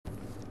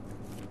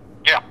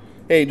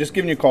Hey, just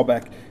giving you a call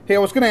back. Hey, I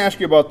was going to ask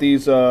you about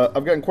these.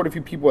 I've gotten quite a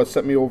few people that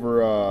sent me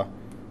over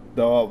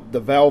the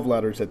valve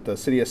letters that the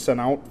city has sent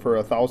out for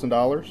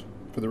 $1,000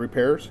 for the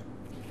repairs.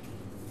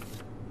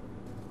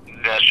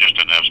 That's just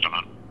an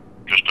estimate.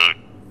 Just a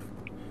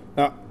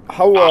Now,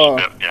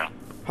 yeah.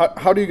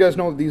 how do you guys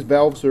know that these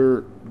valves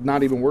are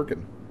not even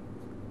working?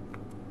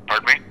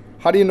 Pardon me?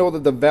 How do you know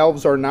that the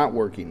valves are not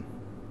working?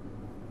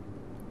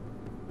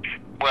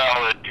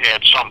 Well,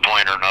 at some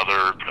point or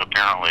another,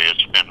 apparently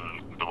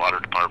the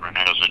water department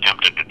has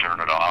attempted to turn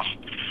it off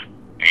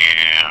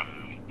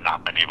and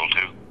not been able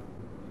to.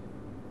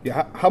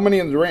 Yeah, how many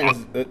in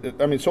Durand?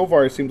 I mean, so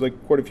far it seems like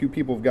quite a few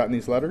people have gotten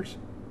these letters.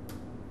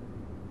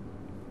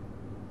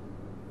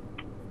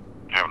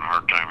 Having a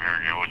hard time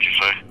hearing you. What'd you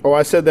say? Oh,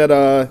 I said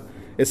that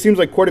it seems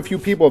like quite a few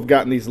people have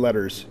gotten these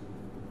letters.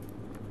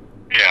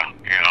 Yeah.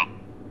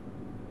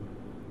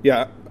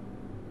 Yeah.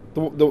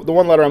 The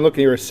one letter I'm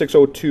looking here is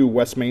 602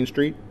 West Main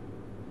Street.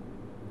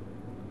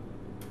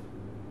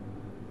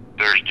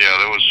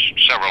 There was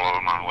several of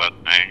them on West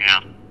Main,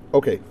 yeah.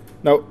 Okay.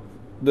 Now,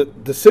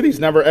 the city's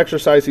never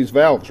exercised these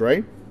valves,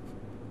 right?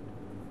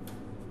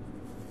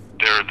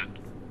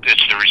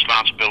 It's the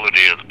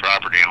responsibility of the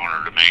property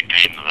owner to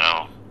maintain the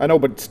valve. I know,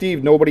 but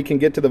Steve, nobody can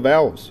get to the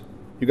valves.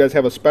 You guys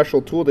have a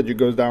special tool that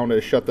goes down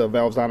to shut the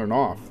valves on and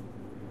off.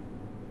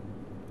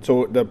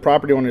 So the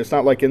property owner, it's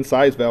not like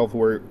inside valve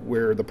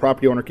where the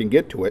property owner can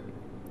get to it.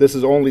 This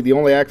is the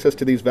only access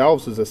to these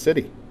valves is the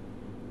city.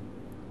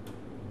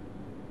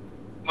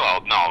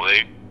 Well, no,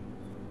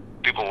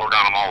 people work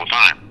on them all the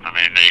time. I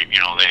mean,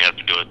 they have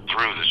to do it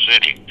through the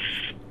city.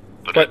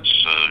 But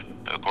it's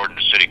according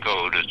to city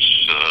code,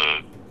 it's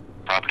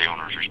property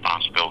owner's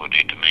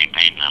responsibility to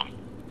maintain them.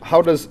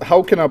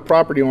 How can a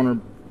property owner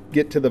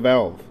get to the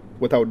valve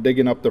without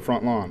digging up the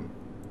front lawn?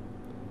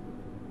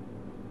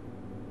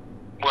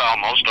 Well,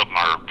 most of them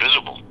are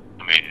visible.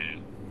 I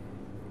mean,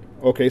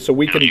 okay, so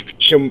we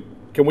can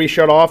we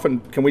shut off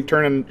and can we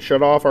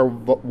shut off our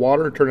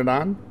water and turn it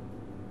on?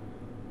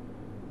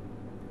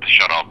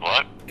 Shut off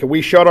what? Can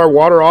we shut our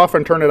water off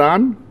and turn it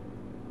on?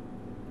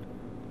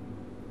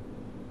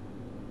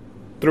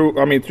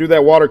 Through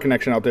that water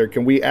connection out there,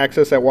 can we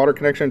access that water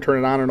connection and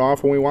turn it on and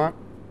off when we want?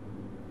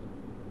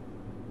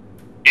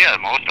 Yeah,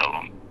 most of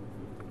them.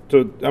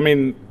 So, I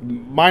mean,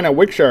 mine at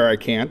Wickshire I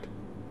can't.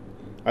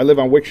 I live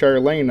on Wickshire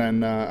Lane,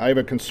 and I have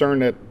a concern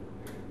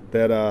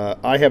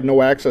that I have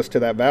no access to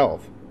that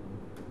valve.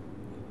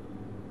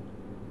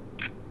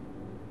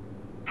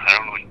 I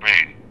don't know what you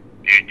mean.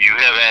 You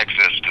have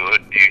access to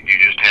it. You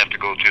just have to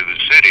go to the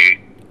city.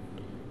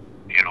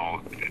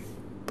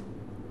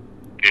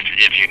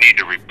 If you need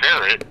to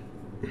repair it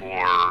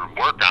or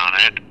work on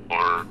it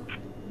or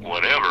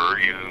whatever,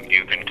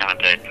 you can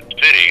contact the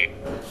city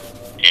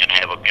and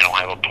have a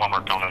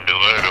plumber come and do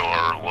it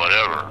or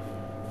whatever.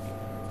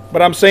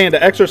 But I'm saying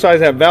to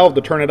exercise that valve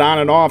to turn it on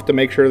and off to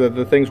make sure that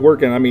the thing's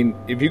working. I mean,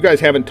 if you guys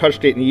haven't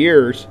touched it in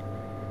years,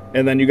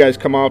 and then you guys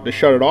come out to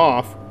shut it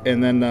off,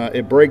 and then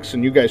it breaks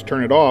and you guys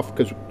turn it off,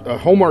 because a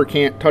homeowner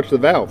can't touch the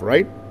valve,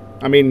 right?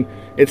 I mean,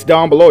 it's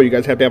down below. You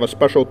guys have to have a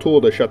special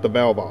tool to shut the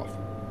valve off.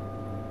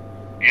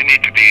 It needs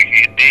to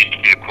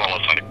be a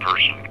qualified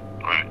person,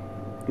 right?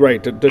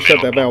 Right, to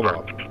shut that valve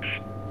off.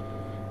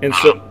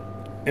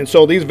 And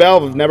so these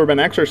valves have never been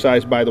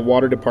exercised by the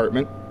water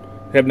department,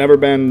 have never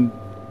been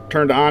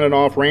turned on and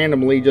off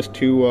randomly just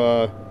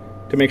to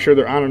make sure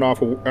they're on and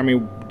off. I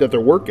mean, that they're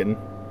working.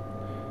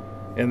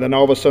 And then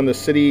all of a sudden,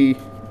 the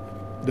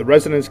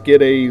residents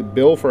get a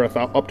bill for up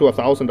to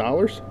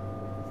 $1,000.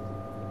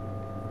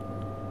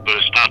 But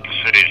it's not the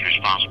city's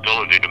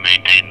responsibility to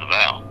maintain the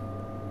valve.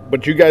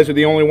 But you guys are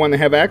the only one that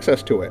have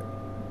access to it.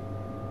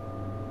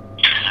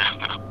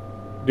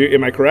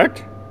 Am I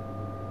correct?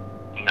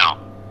 No.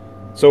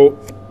 So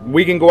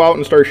we can go out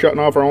and start shutting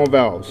off our own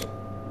valves.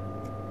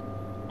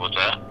 What's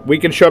that? We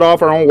can shut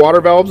off our own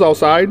water valves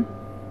outside?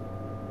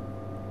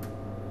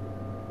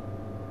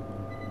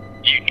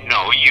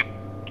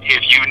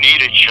 If you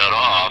need it shut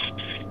off,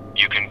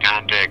 you can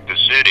contact the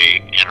city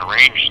and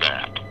arrange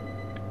that.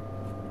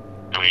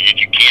 I mean,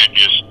 you can't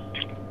just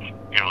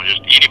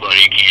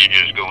anybody can't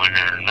just go in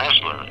there and mess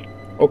with it.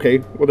 Okay,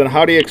 well then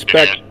how do you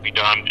expect... It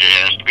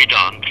has to be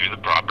done through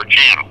the proper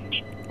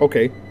channels.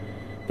 Okay,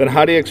 then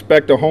how do you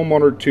expect a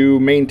homeowner to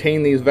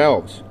maintain these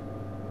valves?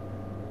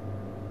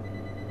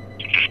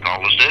 Just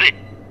call the city.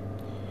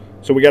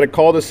 So we got to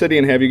call the city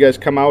and have you guys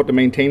come out to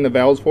maintain the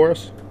valves for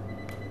us?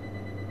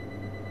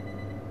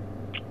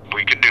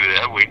 We can do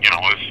that.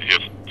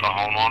 If the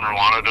homeowner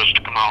wanted us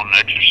to come out and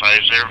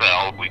exercise their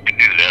valve, we can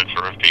do that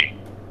for a fee.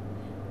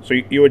 So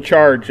you would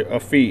charge a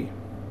fee?